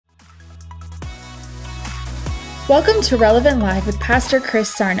Welcome to Relevant Live with Pastor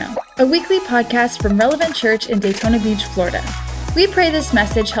Chris Sarno, a weekly podcast from Relevant Church in Daytona Beach, Florida. We pray this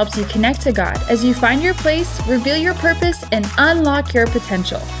message helps you connect to God as you find your place, reveal your purpose, and unlock your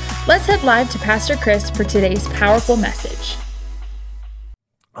potential. Let's head live to Pastor Chris for today's powerful message.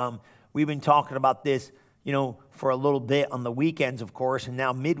 We've been talking about this, for a little bit on the weekends, of course, and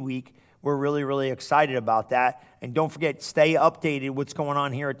now midweek. We're really excited about that. And don't forget, stay updated what's going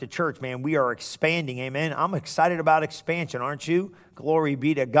on here at the church, man. We are expanding, amen. I'm excited about expansion, aren't you? Glory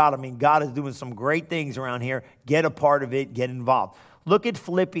be to God. I mean, God is doing some great things around here. Get a part of it. Get involved. Look at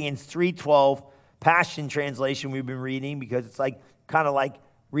Philippians 3:12, Passion Translation we've been reading because it's kind of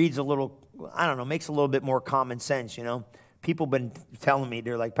reads a little, makes a little bit more common sense, People have been telling me,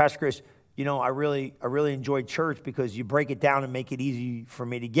 they're like, Pastor Chris, I really enjoy church because you break it down and make it easy for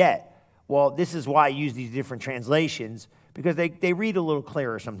me to get. Well, this is why I use these different translations, because they read a little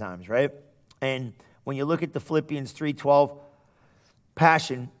clearer sometimes, right? And when you look at the Philippians 3:12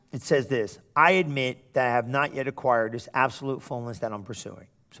 Passion, it says this: I admit that I have not yet acquired this absolute fullness that I'm pursuing.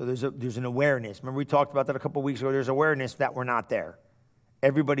 So there's an awareness. Remember we talked about that a couple weeks ago. There's awareness that we're not there.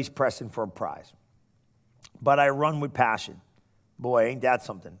 Everybody's pressing for a prize. But I run with passion. Boy, ain't that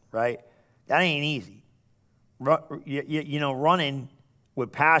something, right? That ain't easy. Running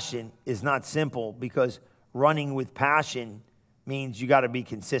with passion is not simple, because running with passion means you got to be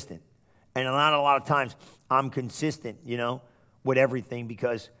consistent. And not a lot of times I'm consistent, with everything,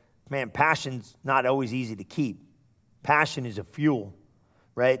 because, man, passion's not always easy to keep. Passion is a fuel,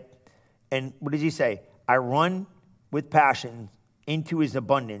 right? And what does he say? I run with passion into his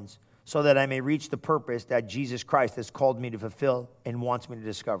abundance so that I may reach the purpose that Jesus Christ has called me to fulfill and wants me to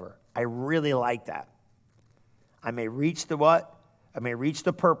discover. I really like that. I may reach the what? I may reach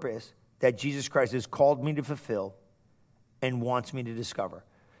the purpose that Jesus Christ has called me to fulfill and wants me to discover.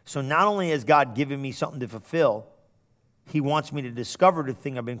 So not only has God given me something to fulfill, he wants me to discover the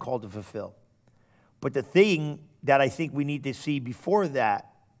thing I've been called to fulfill. But the thing that I think we need to see before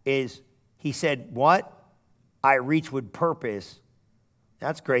that is, he said, what? I reach with purpose.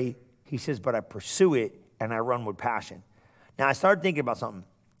 That's great. He says, but I pursue it and I run with passion. Now I started thinking about something,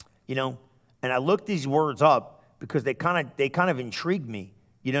 and I looked these words up, because they kind of intrigued me.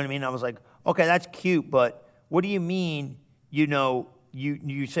 You know what I mean? I was like, okay, that's cute, but what do you mean,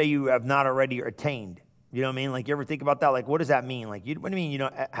 you say you have not already attained? You know what I mean? You ever think about that? What does that mean? What do you mean you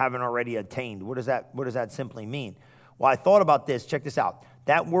haven't already attained? What does that simply mean? Well, I thought about this. Check this out.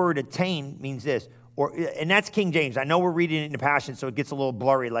 That word attain means this, and that's King James. I know we're reading it in the Passion, so it gets a little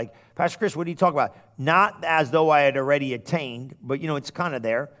blurry. Pastor Chris, what do you talk about? Not as though I had already attained, but it's kind of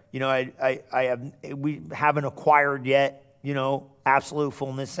there. We haven't acquired yet, absolute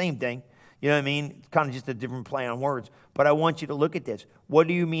fullness, same thing. You know what I mean? It's kind of just a different play on words. But I want you to look at this. What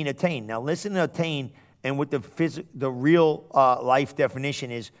do you mean attain? Now listen to attain and what the real life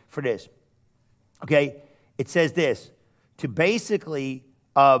definition is for this. Okay? It says this: to basically,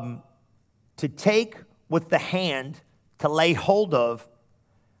 to take with the hand, to lay hold of,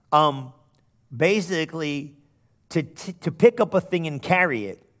 basically to pick up a thing and carry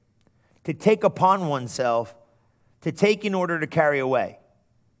it. To take upon oneself, to take in order to carry away.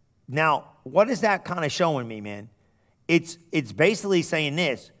 Now, what is that kind of showing me, man? It's basically saying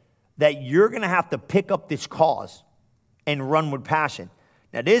this, that you're going to have to pick up this cause and run with passion.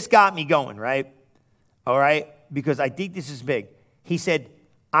 Now, this got me going, right? All right? Because I think this is big. He said,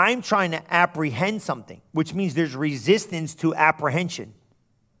 I'm trying to apprehend something, which means there's resistance to apprehension.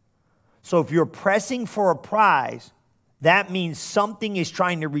 So if you're pressing for a prize, that means something is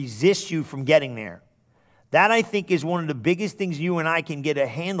trying to resist you from getting there. That, I think, is one of the biggest things you and I can get a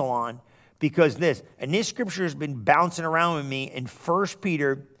handle on, because this scripture has been bouncing around with me in 1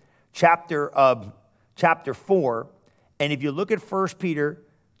 Peter chapter 4. And if you look at 1 Peter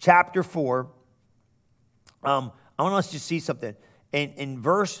chapter 4, I want us to see something. In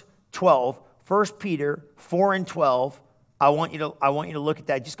verse 12, 1 Peter 4 and 12, I want you to look at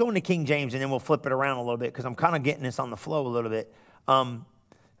that. Just go into King James, and then we'll flip it around a little bit, because I'm kind of getting this on the flow a little bit.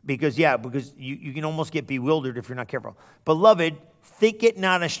 Because you can almost get bewildered if you're not careful. Beloved, think it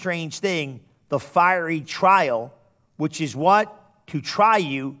not a strange thing, the fiery trial, which is what? To try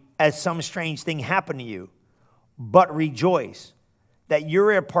you as some strange thing happened to you. But rejoice that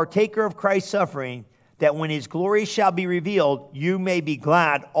you're a partaker of Christ's suffering, that when his glory shall be revealed, you may be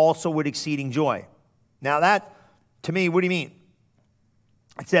glad also with exceeding joy. Now that, to me, what do you mean?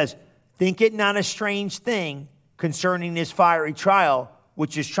 It says, think it not a strange thing concerning this fiery trial,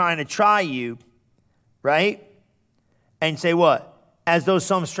 which is trying to try you, right? And say what? As though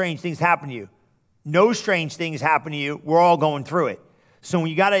some strange things happen to you. No strange things happen to you. We're all going through it. So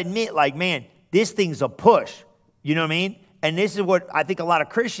you got to admit, man, this thing's a push. You know what I mean? And this is what I think a lot of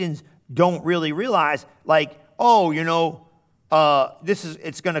Christians don't really realize. Like, oh, it's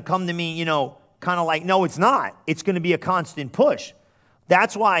going to come to me, kind of like, no, it's not. It's going to be a constant push.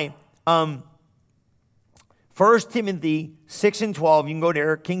 That's why 1 Timothy 6:12, you can go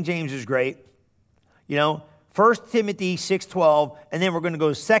there. King James is great. 1 Timothy 6:12, and then we're going to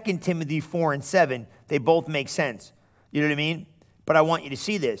go 2 Timothy 4:7. They both make sense. You know what I mean? But I want you to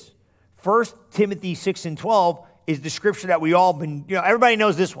see this. 1 Timothy 6:12 is the scripture that we all been, everybody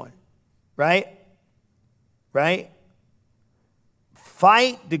knows this one, right? Right?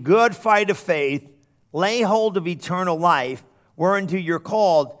 Fight the good fight of faith, lay hold of eternal life, whereunto you're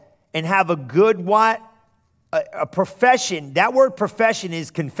called, and have a good what? A profession. That word profession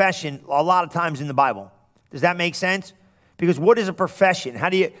is confession a lot of times in the Bible. Does that make sense? Because what is a profession? How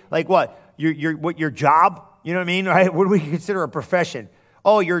do you, like what? Your job? You know what I mean? Right? What do we consider a profession?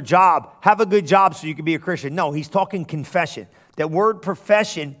 Oh, your job. Have a good job so you can be a Christian. No, he's talking confession. That word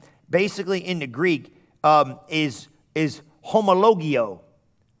profession, basically in the Greek, is homologio.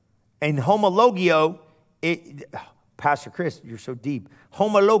 And homologio, Pastor Chris, you're so deep.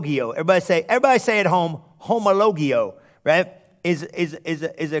 Homologio. Everybody say at home, homologio, right?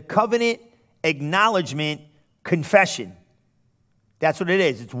 Is a covenant acknowledgement confession. That's what it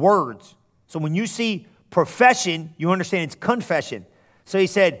is. It's words. So when you see profession, you understand it's confession. So he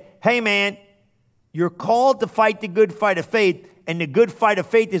said, hey man, you're called to fight the good fight of faith, and the good fight of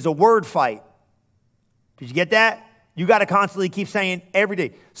faith is a word fight. Did you get that? You got to constantly keep saying every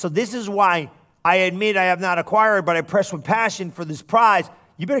day. So this is why I admit I have not acquired, but I press with passion for this prize.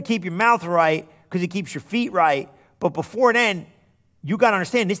 You better keep your mouth right because it keeps your feet right. But before then, you got to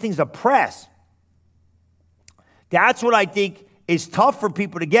understand this thing's a press. That's what I think is tough for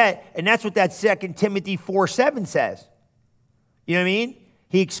people to get, and that's what that 2 Timothy 4:7 says. You know what I mean?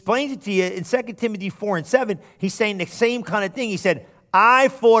 He explains it to you in 2 Timothy 4:7. He's saying the same kind of thing. He said, I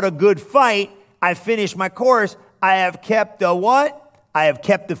fought a good fight. I finished my course. I have kept the what? I have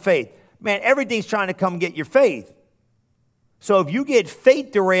kept the faith. Man, everything's trying to come get your faith. So if you get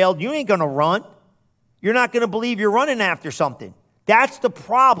faith derailed, you ain't going to run. You're not going to believe you're running after something. That's the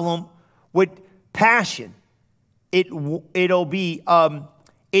problem with passion. It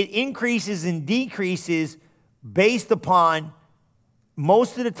increases and decreases based upon,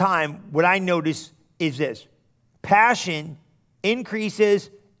 most of the time, what I notice is this. Passion increases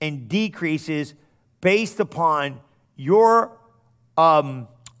and decreases based upon your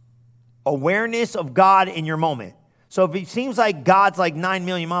awareness of God in your moment. So if it seems like God's like 9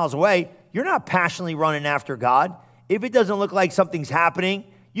 million miles away, you're not passionately running after God. If it doesn't look like something's happening,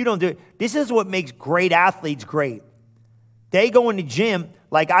 you don't do it. This is what makes great athletes great. They go in the gym,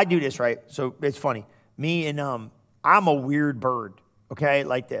 like I do this, right? So it's funny. Me and I'm a weird bird, okay?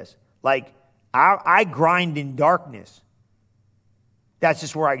 Like this. Like I grind in darkness. That's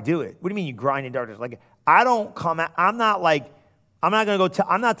just where I do it. What do you mean you grind in darkness? Like I don't come out, I'm not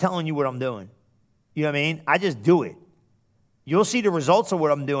telling you what I'm doing. You know what I mean? I just do it. You'll see the results of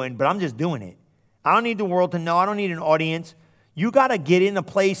what I'm doing, but I'm just doing it. I don't need the world to know. I don't need an audience. You got to get in a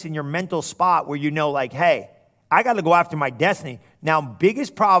place in your mental spot where you know, like, hey, I got to go after my destiny. Now,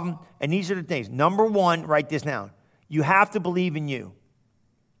 biggest problem, and these are the things. Number one, write this down. You have to believe in you.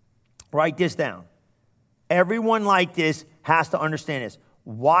 Write this down. Everyone like this has to understand this.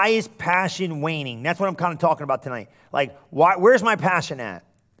 Why is passion waning? That's what I'm kind of talking about tonight. Like, where's my passion at?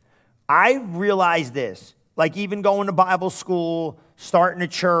 I realized this. Like even going to Bible school, starting a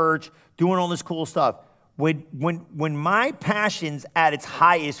church, doing all this cool stuff. When my passion's at its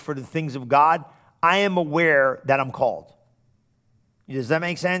highest for the things of God, I am aware that I'm called. Does that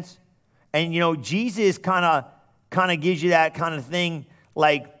make sense? And, Jesus kind of gives you that kind of thing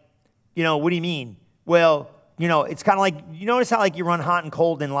like, what do you mean? Well, it's kind of like, you notice how like you run hot and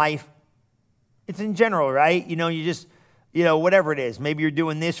cold in life? It's in general, right? You just, whatever it is. Maybe you're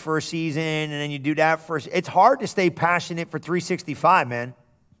doing this for a season and then you do that for a season. It's hard to stay passionate for 365, man.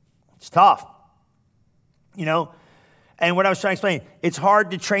 It's tough. And what I was trying to explain, it's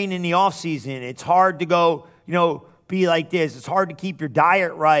hard to train in the off season. It's hard to go, be like this. It's hard to keep your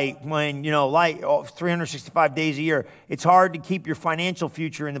diet right when, 365 days a year. It's hard to keep your financial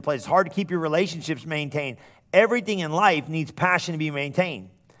future in the place. It's hard to keep your relationships maintained. Everything in life needs passion to be maintained.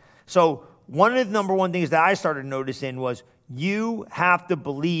 So one of the number one things that I started noticing was you have to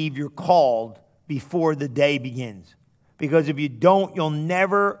believe you're called before the day begins. Because if you don't, you'll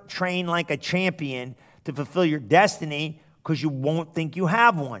never train like a champion to fulfill your destiny because you won't think you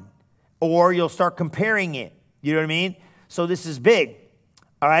have one. Or you'll start comparing it. You know what I mean? So this is big.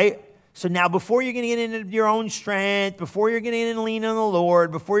 All right? So now before you're going to get into your own strength, before you're going to get into lean on the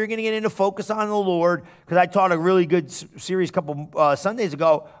Lord, before you're going to get into focus on the Lord, because I taught a really good series a couple Sundays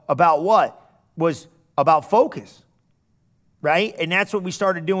ago about what? Was about focus, right? And that's what we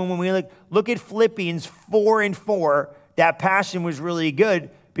started doing when we look at Philippians 4:4. That passion was really good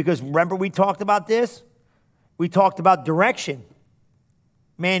because remember we talked about this? We talked about direction.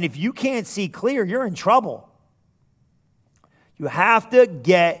 Man, if you can't see clear, you're in trouble. You have to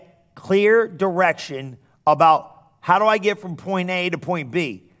get clear direction about how do I get from point A to point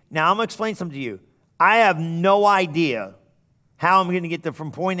B. Now, I'm going to explain something to you. I have no idea how I'm going to get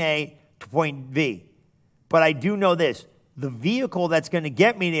from point A to point B. But I do know this. The vehicle that's going to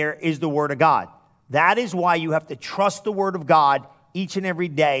get me there is the Word of God. That is why you have to trust the Word of God each and every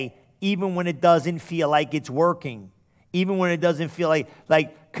day, even when it doesn't feel like it's working. Even when it doesn't feel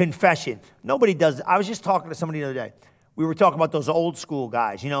like confession. Nobody does. I was just talking to somebody the other day. We were talking about those old school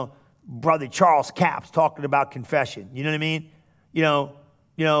guys, Brother Charles Capps talking about confession. You know what I mean?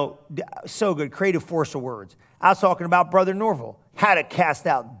 So good. Creative force of words. I was talking about Brother Norval, how to cast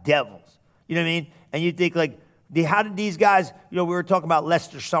out devils. You know what I mean? And you think how did these guys, we were talking about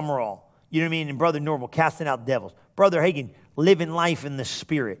Lester Summerall, you know what I mean? And Brother Norval casting out devils. Brother Hagin living life in the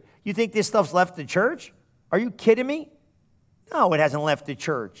Spirit. You think this stuff's left the church? Are you kidding me? No, it hasn't left the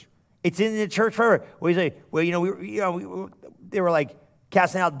church. It's in the church forever. Well, you say, they were like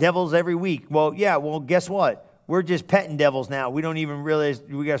casting out devils every week. Well, yeah, guess what? We're just petting devils now. We don't even realize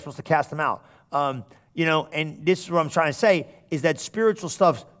we are supposed to cast them out. And this is what I'm trying to say, is that spiritual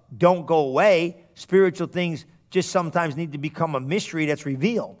stuff don't go away. Spiritual things just sometimes need to become a mystery that's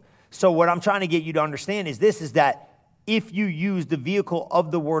revealed. So what I'm trying to get you to understand is that if you use the vehicle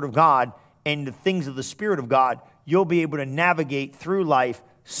of the Word of God and the things of the Spirit of God, you'll be able to navigate through life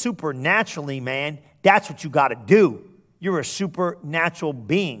supernaturally, man. That's what you got to do. You're a supernatural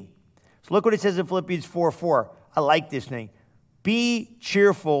being. So look what it says in Philippians 4:4. I like this thing. Be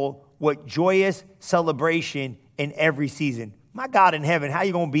cheerful with joyous celebration in every season. My God in heaven, how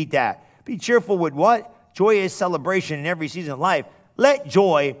you going to beat that? Be cheerful with what? Joyous celebration in every season of life. Let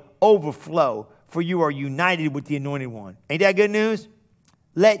joy overflow, for you are united with the Anointed One. Ain't that good news?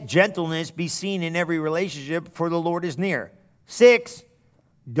 Let gentleness be seen in every relationship, for the Lord is near. 6,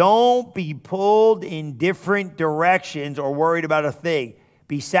 don't be pulled in different directions or worried about a thing.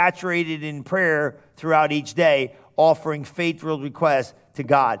 Be saturated in prayer throughout each day, offering faith-filled requests to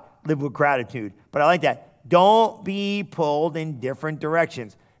God. Live with gratitude. But I like that. Don't be pulled in different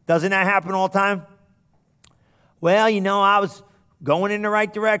directions. Doesn't that happen all the time? Well, I was going in the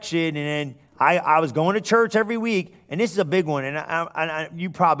right direction, and then I was going to church every week, and this is a big one, and you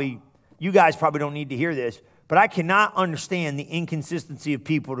guys probably don't need to hear this, but I cannot understand the inconsistency of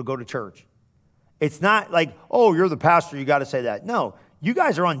people to go to church. It's not like, oh, you're the pastor, you got to say that. No, you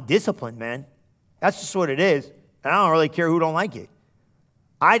guys are undisciplined, man. That's just what it is, and I don't really care who don't like it.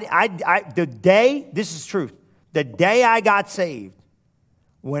 This is truth, the day I got saved,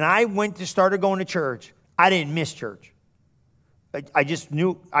 when I started going to church, I didn't miss church. I just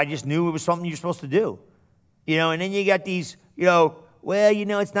knew it was something you're supposed to do. And then you got these,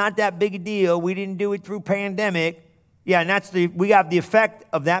 it's not that big a deal. We didn't do it through pandemic. Yeah, and we have the effect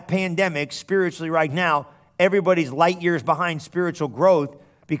of that pandemic spiritually right now. Everybody's light years behind spiritual growth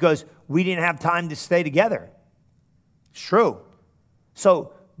because we didn't have time to stay together. It's true.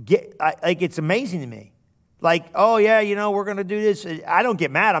 So it's amazing to me. Oh yeah, we're going to do this. I don't get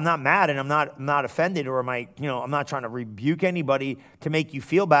mad. I'm not mad, and I'm not offended, or I'm not trying to rebuke anybody to make you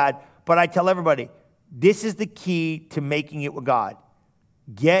feel bad. But I tell everybody, this is the key to making it with God.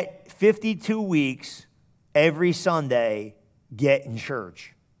 Get 52 weeks every Sunday. Get in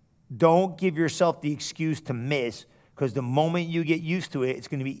church. Don't give yourself the excuse to miss, because the moment you get used to it, it's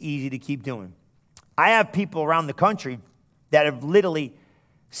going to be easy to keep doing. I have people around the country that have literally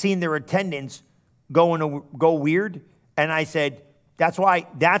seen their attendance go weird, and I said, that's why,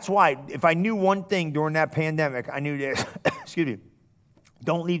 if I knew one thing during that pandemic, I knew this, excuse me,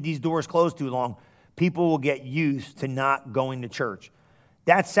 don't leave these doors closed too long. People will get used to not going to church.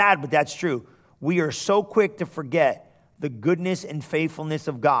 That's sad, but that's true. We are so quick to forget the goodness and faithfulness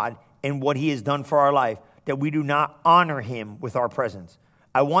of God and what He has done for our life that we do not honor Him with our presence.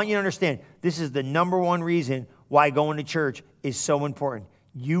 I want you to understand, this is the number one reason why going to church is so important.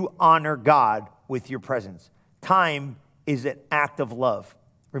 You honor God with your presence. Time is an act of love.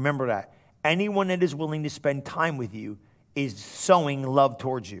 Remember that. Anyone that is willing to spend time with you is sowing love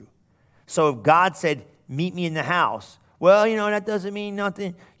towards you. So if God said, meet me in the house, well, that doesn't mean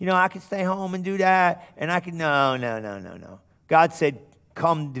nothing. I can stay home and do that, and I can, no. God said,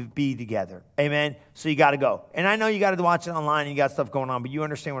 come to be together. Amen? So you got to go. And I know you got to watch it online and you got stuff going on, but you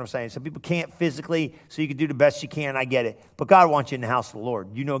understand what I'm saying. Some people can't physically, so you can do the best you can. I get it. But God wants you in the house of the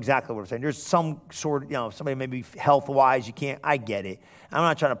Lord. You know exactly what I'm saying. There's some sort of, somebody maybe health-wise, you can't. I get it. I'm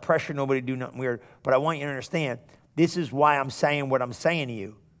not trying to pressure nobody to do nothing weird, but I want you to understand, this is why I'm saying what I'm saying to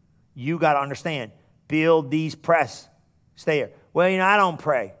you. You got to understand. Build these press. Stay here. Well, I don't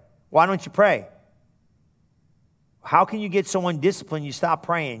pray. Why don't you pray? How can you get so undisciplined you stop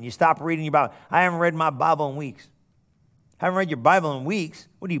praying? You stop reading your Bible. I haven't read my Bible in weeks. Haven't read your Bible in weeks.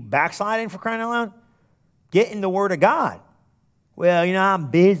 What are you, backsliding for crying out loud? Get in the Word of God. Well,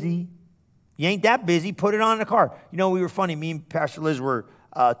 I'm busy. You ain't that busy. Put it on in the car. We were funny. Me and Pastor Liz were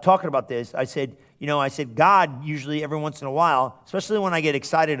talking about this. I said, God usually every once in a while, especially when I get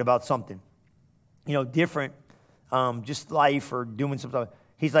excited about something, different, just life or doing some stuff.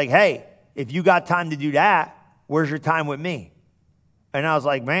 He's like, hey, if you got time to do that, where's your time with me? And I was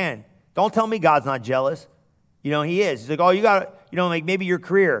like, man, don't tell me God's not jealous. He is. He's like, oh, you got, like maybe your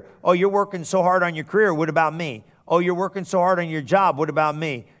career. Oh, you're working so hard on your career. What about me? Oh, you're working so hard on your job. What about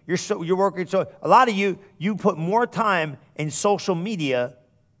me? You're working so, a lot of you put more time in social media,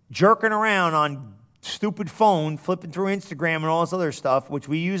 jerking around on stupid phone, flipping through Instagram and all this other stuff, which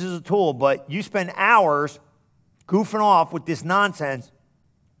we use as a tool, but you spend hours goofing off with this nonsense,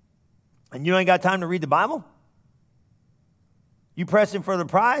 and you ain't got time to read the Bible? You pressing for the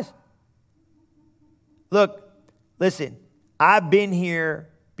prize? Look, listen, I've been here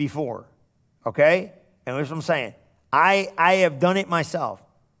before, okay? And here's what I'm saying. I have done it myself.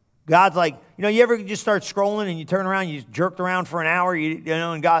 God's like, you ever just start scrolling and you turn around, you jerked around for an hour,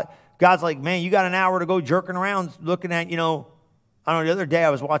 and God's like, man, you got an hour to go jerking around looking at, I don't know, the other day I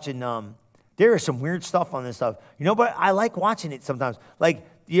was watching, there is some weird stuff on this stuff, but I like watching it sometimes. Like,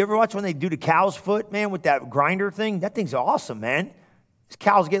 you ever watch when they do the cow's foot, man, with that grinder thing? That thing's awesome, man. These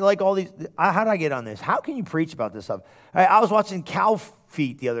cows get like all these, how did I get on this? How can you preach about this stuff? I was watching cow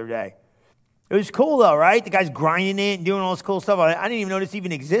feet the other day. It was cool though, right? The guy's grinding it and doing all this cool stuff. I didn't even know this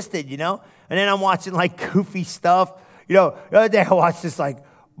even existed, And then I'm watching like goofy stuff. The other day I watched this like,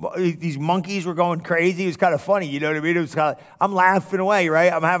 these monkeys were going crazy. It was kind of funny, you know what I mean? It was kind of, I'm laughing away,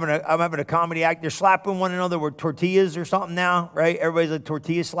 right? I'm having a comedy act. They're slapping one another with tortillas or something now, right? Everybody's like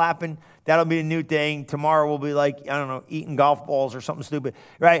tortilla slapping. That'll be a new thing. Tomorrow we'll be like, I don't know, eating golf balls or something stupid,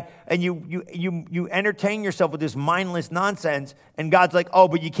 right? And you entertain yourself with this mindless nonsense, and God's like, oh,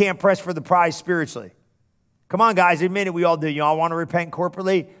 but you can't press for the prize spiritually. Come on, guys, admit it. We all do. You all want to repent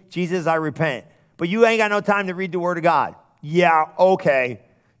corporately? Jesus, I repent. But you ain't got no time to read the Word of God. Yeah, okay.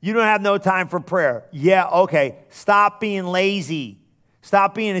 You don't have no time for prayer. Yeah, okay. Stop being lazy.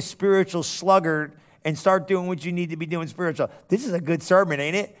 Stop being a spiritual sluggard and start doing what you need to be doing spiritual. This is a good sermon,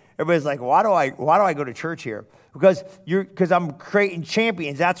 ain't it? Everybody's like, why do I go to church here? Because I'm creating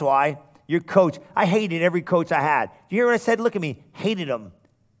champions. That's why. Your coach. I hated every coach I had. Do you hear what I said? Look at me. Hated them.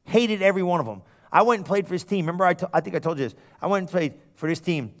 Hated every one of them. I went and played for this team. Remember, I think I told you this. I went and played for this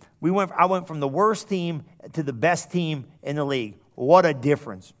team. I went from the worst team to the best team in the league. What a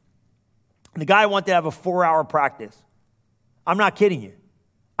difference. The guy wanted to have a 4-hour practice. I'm not kidding you.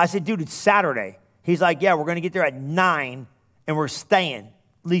 I said, dude, it's Saturday. He's like, yeah, we're going to get there at 9, and we're staying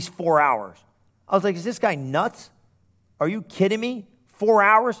at least 4 hours. I was like, is this guy nuts? Are you kidding me? 4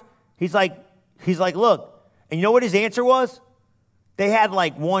 hours? He's like, look. And you know what his answer was? They had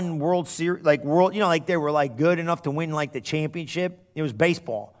like one World Series, like they were like good enough to win like the championship. It was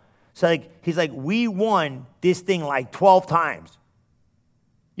baseball. So he's like, we won this thing like 12 times.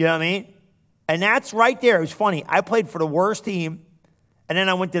 You know what I mean? And that's right there. It was funny. I played for the worst team, and then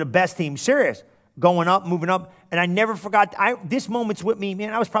I went to the best team. Serious. Going up, moving up. And I never forgot. This moment's with me,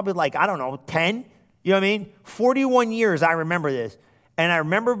 man. I was probably like, I don't know, 10. You know what I mean? 41 years, I remember this. And I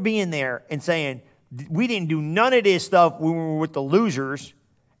remember being there and saying, we didn't do none of this stuff when we were with the losers.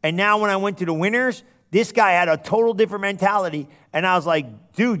 And now when I went to the winners, this guy had a total different mentality. And I was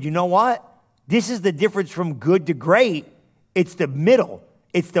like, dude, you know what? This is the difference from good to great. It's the middle.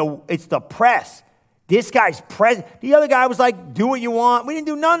 It's the press. This guy's press. The other guy was like, do what you want. We didn't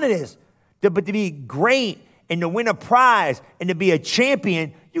do none of this. But to be great and to win a prize and to be a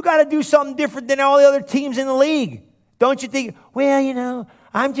champion, you got to do something different than all the other teams in the league. Don't you think, well,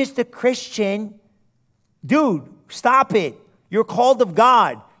 I'm just a Christian. Dude, stop it. You're called of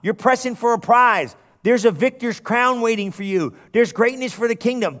God. You're pressing for a prize. There's a victor's crown waiting for you. There's greatness for the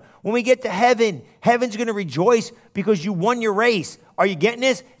kingdom. When we get to heaven, heaven's going to rejoice because you won your race. Are you getting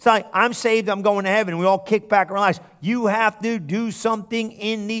this? It's like, I'm saved, I'm going to heaven. We all kick back and relax. You have to do something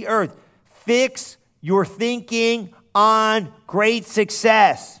in the earth. Fix your thinking on great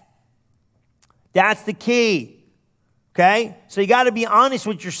success. That's the key. Okay? So you got to be honest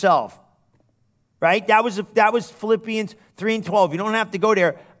with yourself. Right? That was Philippians 3 and 12. You don't have to go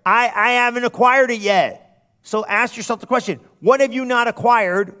there. I haven't acquired it yet. So ask yourself the question, what have you not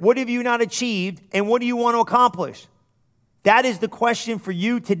acquired? What have you not achieved? And what do you want to accomplish? That is the question for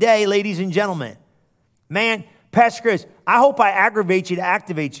you today, ladies and gentlemen. Man, Pastor Chris, I hope I aggravate you to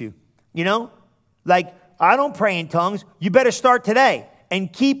activate you. You know? Like, I don't pray in tongues. You better start today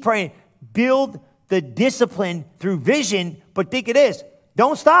and keep praying. Build the discipline through vision, but think of this.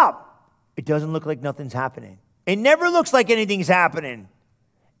 Don't stop. It doesn't look like nothing's happening. It never looks like anything's happening.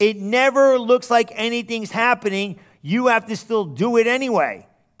 It never looks like anything's happening. You have to still do it anyway.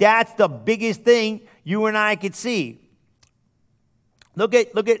 That's the biggest thing you and I could see. Look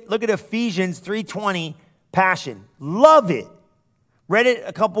at Ephesians 3:20, Passion. Love it. Read it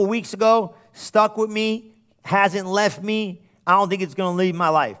a couple weeks ago. Stuck with me. Hasn't left me. I don't think it's going to leave my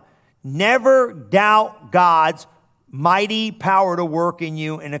life. Never doubt God's mighty power to work in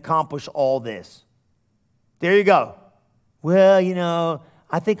you and accomplish all this. There you go. Well, you know,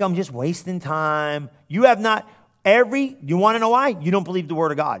 I think I'm just wasting time. You have not, you want to know why? You don't believe the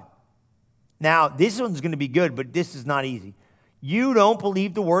word of God. Now, this one's going to be good, but this is not easy. You don't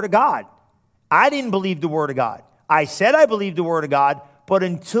believe the word of God. I didn't believe the word of God. I said I believed the word of God, but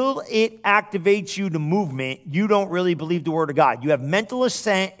until it activates you to movement, you don't really believe the word of God. You have mental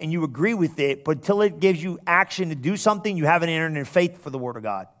assent and you agree with it, but until it gives you action to do something, you haven't entered in faith for the word of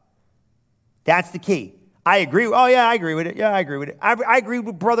God. That's the key. I agree. Oh, yeah, I agree with it. Yeah, I agree with it. I agree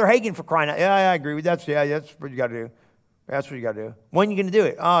with Brother Hagin for crying out. Yeah, I agree with that. Yeah, that's what you got to do. That's what you got to do. When are you going to do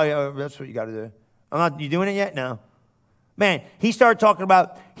it? Oh, yeah, that's what you got to do. You doing it yet? No. Man, he started talking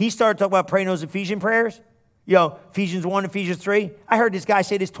about praying those Ephesian prayers. You know, Ephesians 1, Ephesians 3. I heard this guy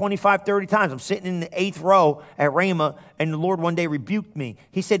say this 25, 30 times. I'm sitting in the 8th row at Rhema, and the Lord one day rebuked me.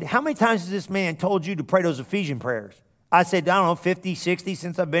 He said, how many times has this man told you to pray those Ephesian prayers? I said, I don't know, 50, 60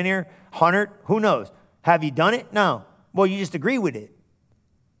 since I've been here, 100, who knows? Have you done it? No. Well, you just agree with it.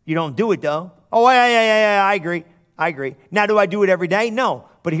 You don't do it, though. Oh, yeah, I agree. Now, do I do it every day? No.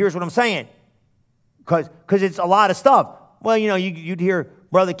 But here's what I'm saying. Because it's a lot of stuff. Well, you know, you'd hear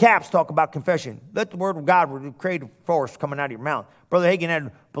Brother Capps talk about confession. Let the word of God with the creative force coming out of your mouth. Brother Hagin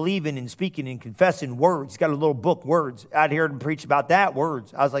had believing and speaking and confessing words. He's got a little book, Words. I'd heard him preach about that,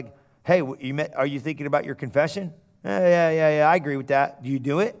 words. I was like, hey, are you thinking about your confession? Yeah, I agree with that. Do you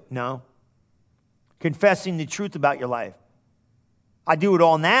do it? No. Confessing the truth about your life. I do it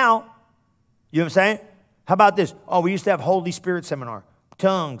all now. You know what I'm saying? How about this? Oh, we used to have Holy Spirit seminar.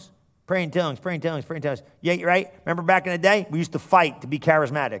 Tongues. Praying tongues. Yeah, you're right. Remember back in the day? We used to fight to be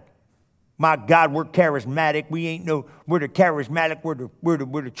charismatic. My God, we're charismatic. We're the charismatic.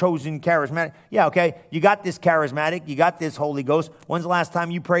 We're the chosen charismatic. Yeah, okay. You got this charismatic. You got this Holy Ghost. When's the last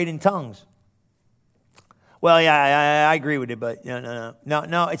time you prayed in tongues? Well, yeah, I agree with it, but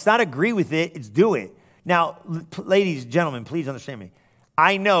no. It's not agree with it. It's do it. Now, ladies and gentlemen, please understand me.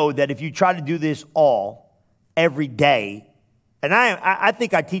 I know that if you try to do this all every day, and I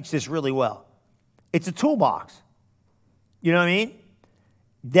think I teach this really well. It's a toolbox. You know what I mean?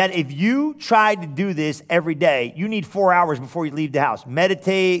 That if you try to do this every day, you need 4 hours before you leave the house.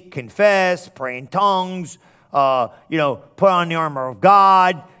 Meditate, confess, pray in tongues, put on the armor of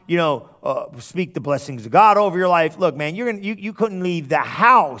God, speak the blessings of God over your life. Look, man, you couldn't leave the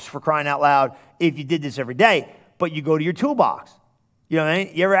house for crying out loud if you did this every day, but you go to your toolbox. You know what I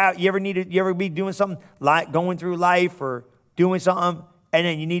mean? You ever be doing something like going through life or doing something, and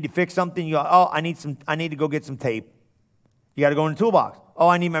then you need to fix something. You go, oh, I need to go get some tape. You got to go in the toolbox. Oh,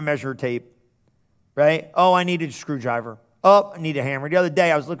 I need my measure tape, right? Oh, I need a screwdriver. Oh, I need a hammer. The other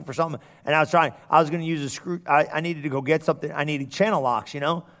day I was looking for something, and I was going to use a screw. I needed to go get something. I needed channel locks, and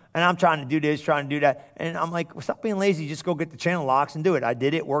I'm trying to do this, trying to do that, and I'm like, well, stop being lazy. Just go get the channel locks and do it. I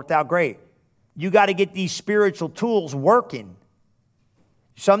did it. Worked out great. You got to get these spiritual tools working.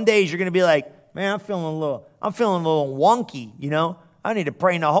 Some days you're going to be like, man, I'm feeling a little wonky, I need to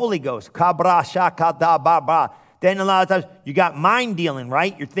pray in the Holy Ghost. Then a lot of times you got mind dealing,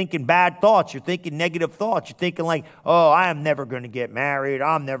 right? You're thinking bad thoughts. You're thinking negative thoughts. You're thinking like, oh, I am never going to get married.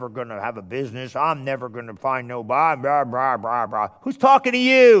 I'm never going to have a business. I'm never going to find nobody. Blah, blah, blah, blah. Who's talking to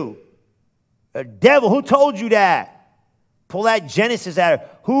you? The devil. Who told you that? Pull that Genesis out.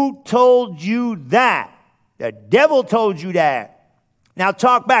 Who told you that? The devil told you that. Now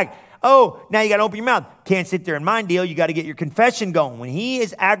talk back. Oh, now you got to open your mouth. Can't sit there and mind deal. You got to get your confession going. When he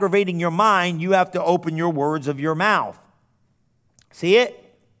is aggravating your mind, you have to open your words of your mouth. See it?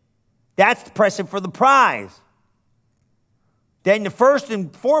 That's pressing for the prize. Then the first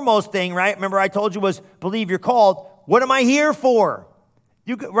and foremost thing, right? Remember I told you was believe you're called. What am I here for?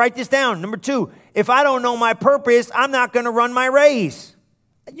 You could write this down. Number 2, if I don't know my purpose, I'm not going to run my race.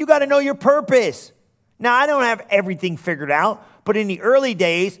 You got to know your purpose. Now, I don't have everything figured out, but in the early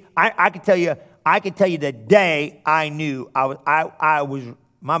days, I could tell you the day I knew I was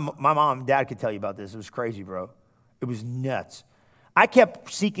my mom and dad could tell you about this. It was crazy, bro. It was nuts. I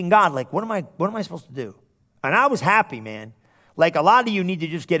kept seeking God, like, what am I supposed to do? And I was happy, man. Like, a lot of you need to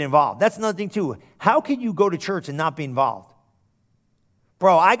just get involved. That's another thing, too. How can you go to church and not be involved?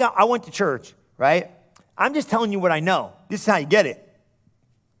 Bro, I went to church, right? I'm just telling you what I know. This is how you get it.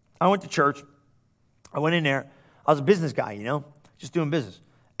 I went to church. I went in there. I was a business guy, just doing business.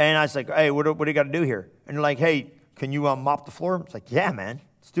 And I was like, hey, what do you got to do here? And they're like, hey, can you mop the floor? It's like, yeah, man,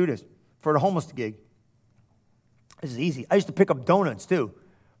 let's do this. For the homeless gig. This is easy. I used to pick up donuts, too.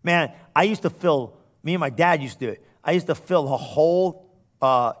 Man, me and my dad used to do it. I used to fill a whole,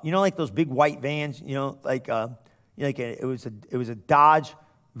 like those big white vans, it was a Dodge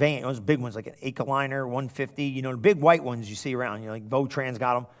van. It was big ones, like an Acaliner 150, the big white ones you see around, like Votrans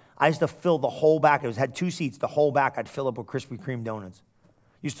got them. I used to fill the whole back. Had 2 seats. The whole back I'd fill up with Krispy Kreme donuts.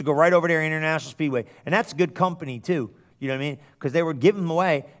 Used to go right over there, International Speedway. And that's good company, too. You know what I mean? Because they would give them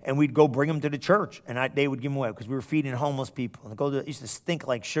away, and we'd go bring them to the church, and they would give them away because we were feeding homeless people. And it used to stink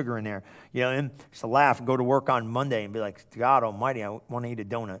like sugar in there. And used to laugh and go to work on Monday and be like, God almighty, I want to eat a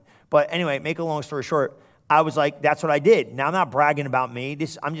donut. But anyway, make a long story short, I was like, that's what I did. Now, I'm not bragging about me.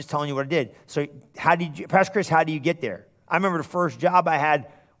 I'm just telling you what I did. So Pastor Chris, how do you get there? I remember the first job I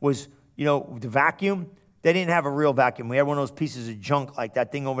had was, the vacuum. They didn't have a real vacuum. We had one of those pieces of junk like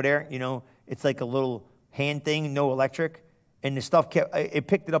that thing over there. It's like a little hand thing, no electric. And the stuff it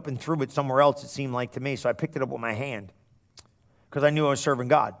picked it up and threw it somewhere else, it seemed like to me. So I picked it up with my hand because I knew I was serving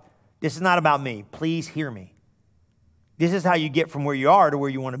God. This is not about me. Please hear me. This is how you get from where you are to where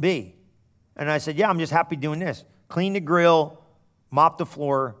you want to be. And I said, yeah, I'm just happy doing this. Clean the grill, mop the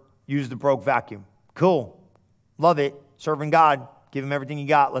floor, use the broke vacuum. Cool. Love it. Serving God. Give him everything you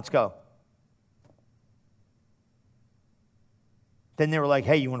got. Let's go. Then they were like,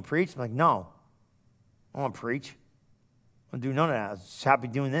 hey, you want to preach? I'm like, no. I don't want to preach. I don't do none of that. I was just happy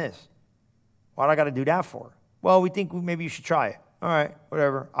doing this. What do I got to do that for? Well, we think maybe you should try it. All right,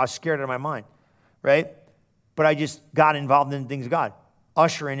 whatever. I was scared out of my mind, right? But I just got involved in things of God.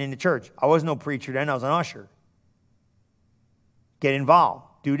 Ushering in the church. I was no preacher then. I was an usher. Get involved.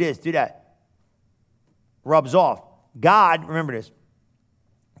 Do this, do that. Rubs off. God, remember this.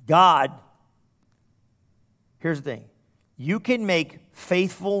 God, here's the thing. You can make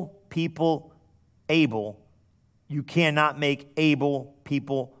faithful people able. You cannot make able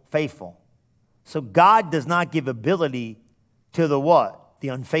people faithful. So God does not give ability to the what? The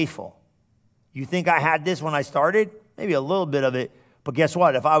unfaithful. You think I had this when I started? Maybe a little bit of it. But guess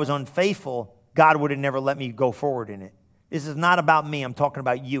what? If I was unfaithful, God would have never let me go forward in it. This is not about me. I'm talking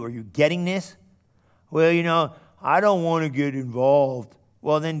about you. Are you getting this? Well, I don't want to get involved.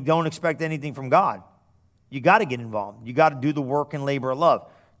 Well, then don't expect anything from God. You got to get involved. You got to do the work and labor of love.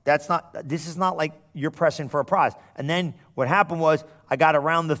 This is not like you're pressing for a prize. And then what happened was I got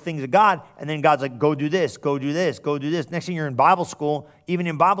around the things of God, and then God's like, go do this, go do this, go do this. Next thing you're in Bible school, even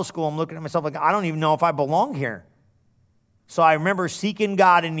in Bible school, I'm looking at myself like, I don't even know if I belong here. So I remember seeking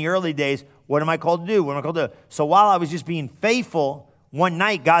God in the early days. What am I called to do? What am I called to do? So while I was just being faithful, one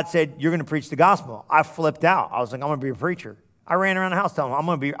night God said, you're going to preach the gospel. I flipped out. I was like, I'm going to be a preacher. I ran around the house telling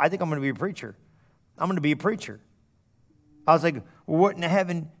him, I think I'm going to be a preacher. I'm going to be a preacher. I was like, well, what in the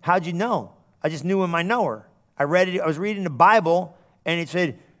heaven? How'd you know? I just knew in my knower. I read it. I was reading the Bible, and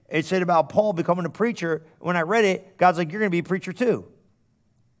it said about Paul becoming a preacher. When I read it, God's like, you're going to be a preacher too.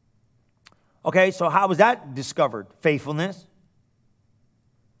 Okay, so how was that discovered? Faithfulness.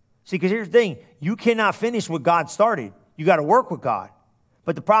 See, because here's the thing. You cannot finish what God started. You got to work with God.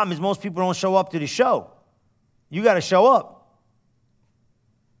 But the problem is most people don't show up to the show. You got to show up.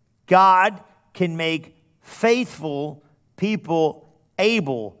 God can make faithful people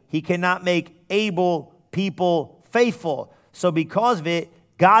able. He cannot make able people faithful. So because of it,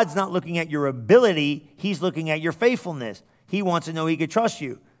 God's not looking at your ability. He's looking at your faithfulness. He wants to know he can trust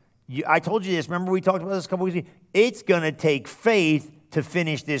you. I told you this. Remember we talked about this a couple weeks ago? It's going to take faith to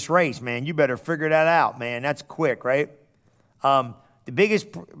finish this race, man. You better figure that out, man. That's quick, right? The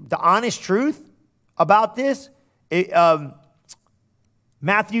honest truth about this,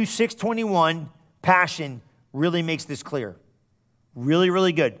 Matthew 6:21, Passion, really makes this clear. Really,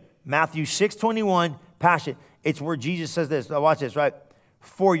 really good. Matthew 6:21, Passion. It's where Jesus says this. Watch this, right?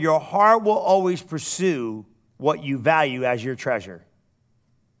 For your heart will always pursue what you value as your treasure.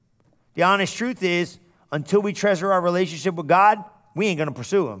 The honest truth is, until we treasure our relationship with God, we ain't going to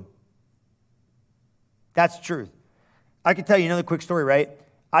pursue him. That's the truth. I can tell you another quick story, right?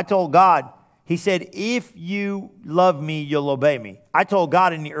 I told God, he said, if you love me, you'll obey me. I told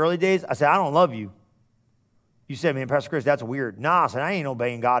God in the early days, I said, I don't love you. You said, man, Pastor Chris, that's weird. Nah, I said, I ain't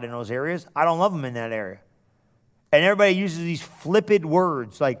obeying God in those areas. I don't love him in that area. And everybody uses these flippant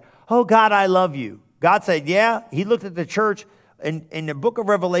words like, oh, God, I love you. God said, yeah. He looked at the church in the book of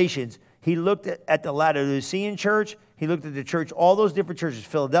Revelations. He looked at the Laodicean church. He looked at the church, all those different churches,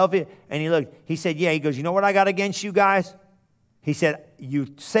 Philadelphia, and he said, yeah, he goes, you know what I got against you guys? He said,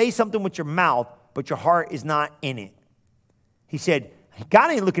 you say something with your mouth, but your heart is not in it. He said, God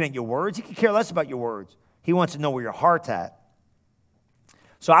ain't looking at your words. He could care less about your words. He wants to know where your heart's at.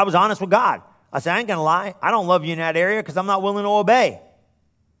 So I was honest with God. I said, I ain't going to lie. I don't love you in that area because I'm not willing to obey.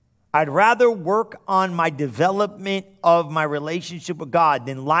 I'd rather work on my development of my relationship with God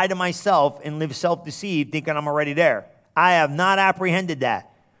than lie to myself and live self-deceived thinking I'm already there. I have not apprehended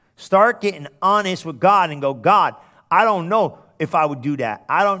that. Start getting honest with God and go, God, I don't know if I would do that.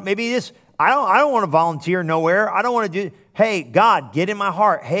 I don't want to volunteer nowhere. I don't want to do, hey, God, get in my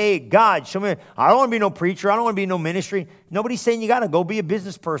heart. Hey, God, show me. I don't want to be no preacher. I don't want to be no ministry. Nobody's saying you got to go be a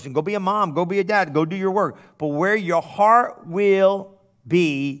business person. Go be a mom. Go be a dad. Go do your work. But where your heart will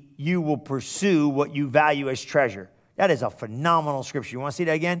be, you will pursue what you value as treasure. That is a phenomenal scripture. You want to see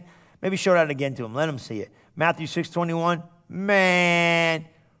that again? Maybe show that again to him. Let him see it. Matthew 6:21. Man,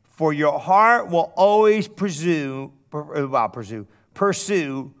 for your heart will always pursue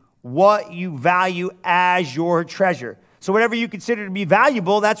what you value as your treasure. So whatever you consider to be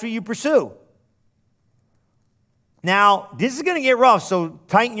valuable, that's what you pursue. Now, this is going to get rough, so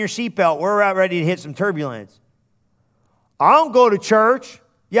tighten your seatbelt. We're about ready to hit some turbulence. I don't go to church.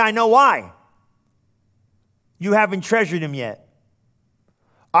 Yeah, I know why. You haven't treasured him yet.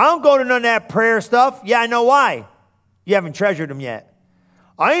 I don't go to none of that prayer stuff. Yeah, I know why. You haven't treasured him yet.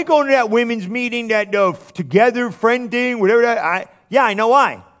 I ain't going to that women's meeting, that together friend thing, whatever that. Yeah, I know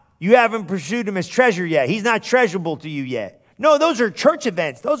why. You haven't pursued him as treasure yet. He's not treasurable to you yet. No, those are church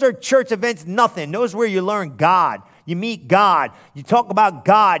events. Those are church events, nothing. Those are where you learn God. You meet God. You talk about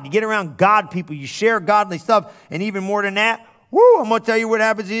God. You get around God people. You share godly stuff. And even more than that, I'm going to tell you what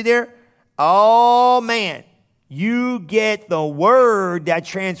happens to you there. Oh, man. You get the word that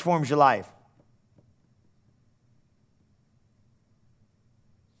transforms your life.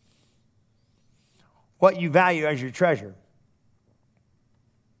 What you value as your treasure.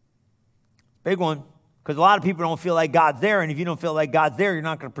 Big one. Because a lot of people don't feel like God's there. And if you don't feel like God's there, you're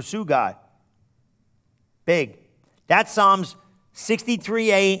not going to pursue God. Big. That's Psalms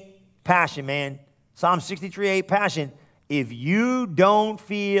 63:8 passion, man. Psalm 63:8 passion. If you don't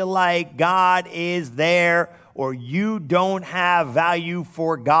feel like God is there or you don't have value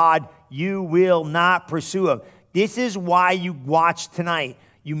for God, you will not pursue him. This is why you watch tonight.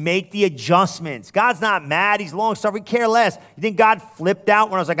 You make the adjustments. God's not mad. He's long-suffering. Care less. You think God flipped out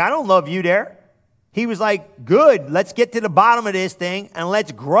when I was like, I don't love you there? He was like, good. Let's get to the bottom of this thing and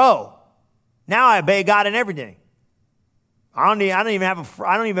let's grow. Now I obey God in everything. I don't even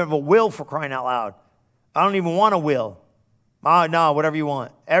have a will, for crying out loud. I don't even want a will. No, whatever you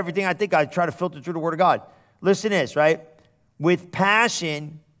want. Everything I think, I try to filter through the Word of God. Listen to this, right? With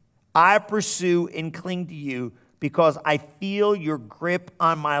passion, I pursue and cling to you because I feel your grip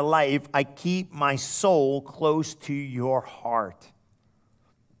on my life. I keep my soul close to your heart.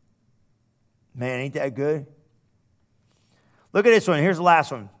 Man, ain't that good? Look at this one. Here's the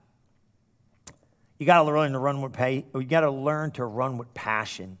last one. You got to learn to run with You got to learn to run with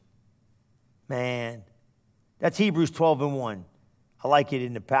passion. Man, that's Hebrews 12:1. I like it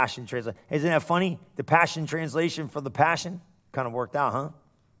in the Passion translation. Isn't that funny? The Passion translation for the Passion kind of worked out, huh?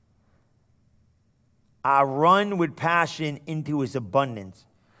 I run with passion into his abundance.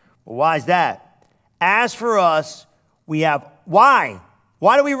 Well, why is that? As for us, we have, why?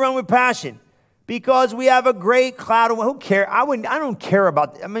 Why do we run with passion? Because we have a great cloud of, who cares? I don't care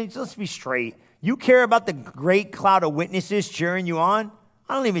about, let's be straight. You care about the great cloud of witnesses cheering you on?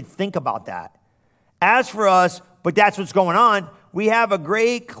 I don't even think about that. As for us, but that's what's going on, we have a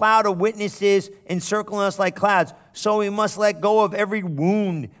great cloud of witnesses encircling us like clouds. So we must let go of every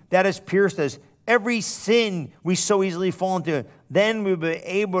wound that has pierced us, every sin we so easily fall into. Then we'll be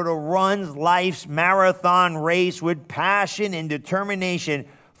able to run life's marathon race with passion and determination,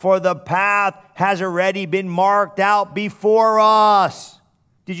 for the path has already been marked out before us.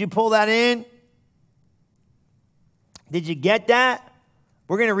 Did you pull that in? Did you get that?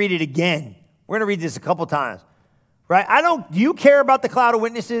 We're going to read it again. We're going to read this a couple times. Right? Do you care about the cloud of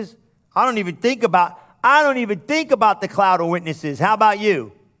witnesses? I don't even think about the cloud of witnesses. How about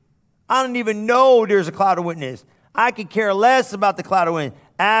you? I don't even know there's a cloud of witness. I could care less about the cloud of witness.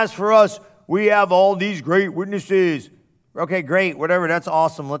 As for us, we have all these great witnesses. Okay, great, whatever, that's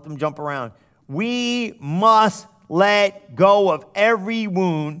awesome. Let them jump around. We must let go of every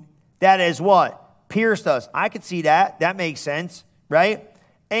wound that is what? Pierced us. I could see that. That makes sense, right?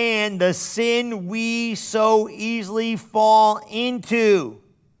 And the sin we so easily fall into.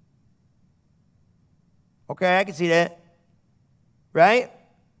 Okay, I can see that. Right?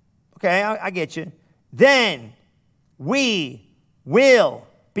 Okay, I get you. Then we will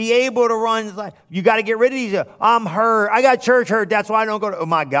be able to run. You got to get rid of these. I'm hurt. I got church hurt. That's why I don't go to. Oh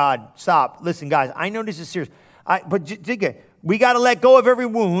my God! Stop. Listen, guys. I know this is serious. But think it. We got to let go of every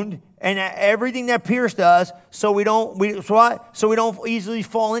wound and everything that pierced us, so we don't. So we don't easily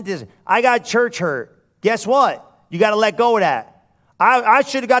fall into this. I got church hurt. Guess what? You got to let go of that. I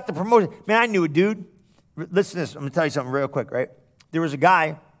should have got the promotion. Man, I knew a dude. Listen to this. I'm gonna tell you something real quick. Right? There was a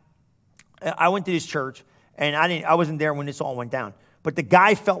guy. I went to this church, and I wasn't there when this all went down. But the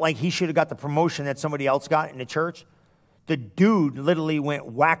guy felt like he should have got the promotion that somebody else got in the church. The dude literally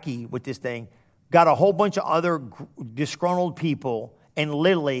went wacky with this thing, got a whole bunch of other disgruntled people, and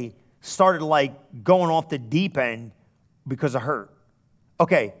literally started like going off the deep end because of hurt.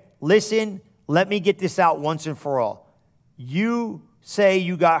 Okay, listen, let me get this out once and for all. You say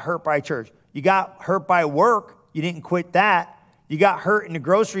you got hurt by church. You got hurt by work. You didn't quit that. You got hurt in the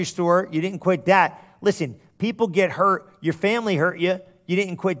grocery store. You didn't quit that. Listen, people get hurt. Your family hurt you. You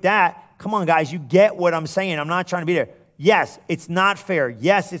didn't quit that. Come on, guys. You get what I'm saying. I'm not trying to be there. Yes, it's not fair.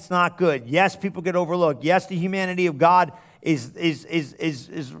 Yes, it's not good. Yes, people get overlooked. Yes, the humanity of God is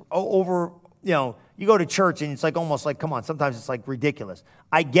over, you go to church and it's like almost like, come on, sometimes it's like ridiculous.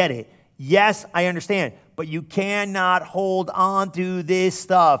 I get it. Yes, I understand. But you cannot hold on to this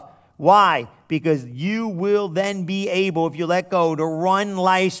stuff. Why? Because you will then be able, if you let go, to run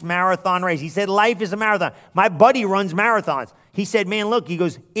life's marathon race. He said life is a marathon. My buddy runs marathons. He said, man, look, he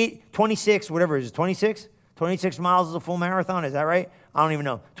goes, 26, whatever it is, 26? 26 miles is a full marathon, is that right? I don't even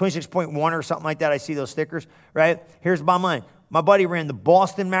know. 26.1 or something like that. I see those stickers, right? Here's the bottom line. My buddy ran the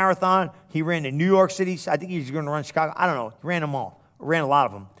Boston Marathon. He ran the New York City. I think he's going to run Chicago. I don't know. He ran them all. Ran a lot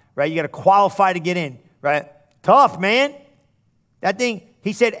of them, right? You got to qualify to get in, right? Tough, man. That thing,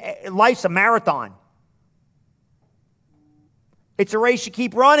 he said, life's a marathon. It's a race you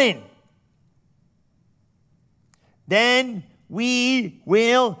keep running. Then we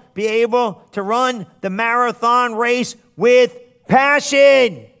will be able to run the marathon race with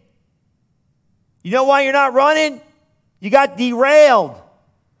passion. You know why you're not running? You got derailed.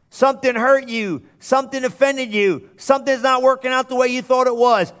 Something hurt you. Something offended you. Something's not working out the way you thought it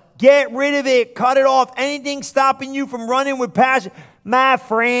was. Get rid of it. Cut it off. Anything stopping you from running with passion. My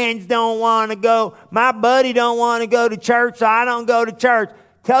friends don't want to go. My buddy don't want to go to church, so I don't go to church.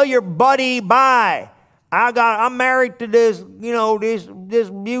 Tell your buddy bye. I'm married to this, this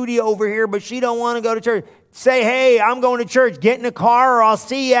beauty over here, but she don't want to go to church. Say, hey, I'm going to church. Get in the car or I'll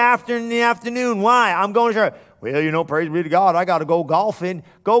see you in the afternoon. Why? I'm going to church. Well, praise be to God. I got to go golfing.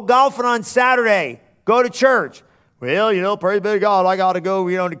 Go golfing on Saturday. Go to church. Well, praise be to God. I got to go.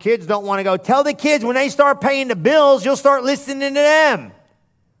 The kids don't want to go. Tell the kids when they start paying the bills, you'll start listening to them.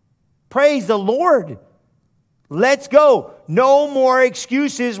 Praise the Lord. Let's go. No more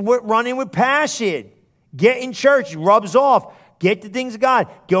excuses with running with passion. Get in church. It rubs off. Get the things of God.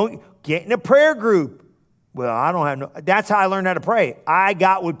 Go get in a prayer group. Well, I don't have no. That's how I learned how to pray. I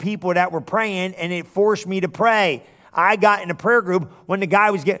got with people that were praying, and it forced me to pray. I got in a prayer group when the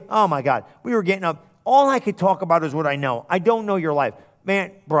guy was oh my God, we were getting up. All I could talk about is what I know. I don't know your life.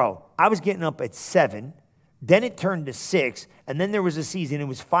 Man, bro, I was getting up at 7. Then it turned to 6. And then there was a season. It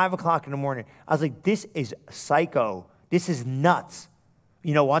was 5 o'clock in the morning. I was like, this is psycho. This is nuts.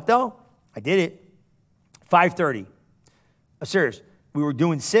 You know what, though? I did it. 5:30. Serious. We were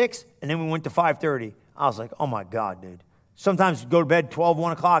doing 6, and then we went to 5:30. I was like, oh, my God, dude. Sometimes you go to bed 12,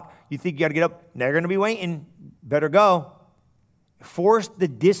 1 o'clock. You think you got to get up. They're going to be waiting. Better go. Force the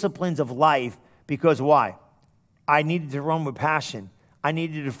disciplines of life. Because why? I needed to run with passion. I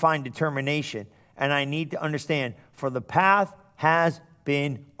needed to find determination. And I need to understand, for the path has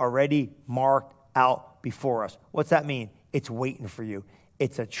been already marked out before us. What's that mean? It's waiting for you.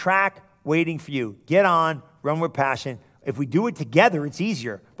 It's a track waiting for you. Get on, run with passion. If we do it together, it's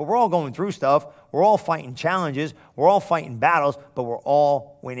easier. But we're all going through stuff. We're all fighting challenges. We're all fighting battles, but we're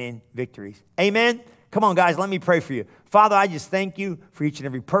all winning victories. Amen? Come on, guys, let me pray for you. Father, I just thank you for each and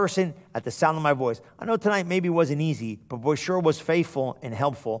every person at the sound of my voice. I know tonight maybe wasn't easy, but boy, sure was faithful and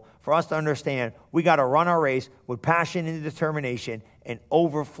helpful for us to understand we got to run our race with passion and determination and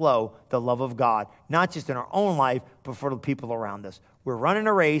overflow the love of God, not just in our own life, but for the people around us. We're running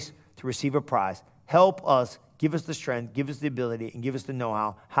a race to receive a prize. Help us Give us the strength, give us the ability, and give us the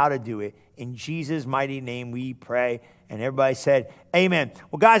know-how how to do it. In Jesus' mighty name we pray. And everybody said, amen.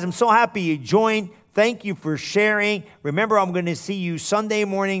 Well, guys, I'm so happy you joined. Thank you for sharing. Remember, I'm going to see you Sunday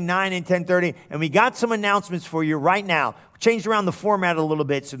morning, 9 and 10:30. And we got some announcements for you right now. We changed around the format a little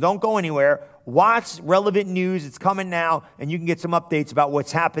bit, so don't go anywhere. Watch Relevant News. It's coming now, and you can get some updates about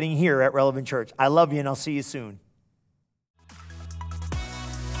what's happening here at Relevant Church. I love you, and I'll see you soon.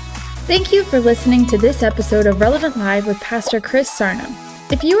 Thank you for listening to this episode of Relevant Live with Pastor Chris Sarno.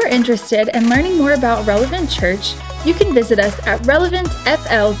 If you are interested in learning more about Relevant Church, you can visit us at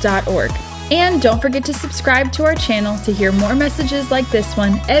relevantfl.org. And don't forget to subscribe to our channel to hear more messages like this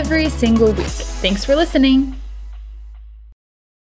one every single week. Thanks for listening.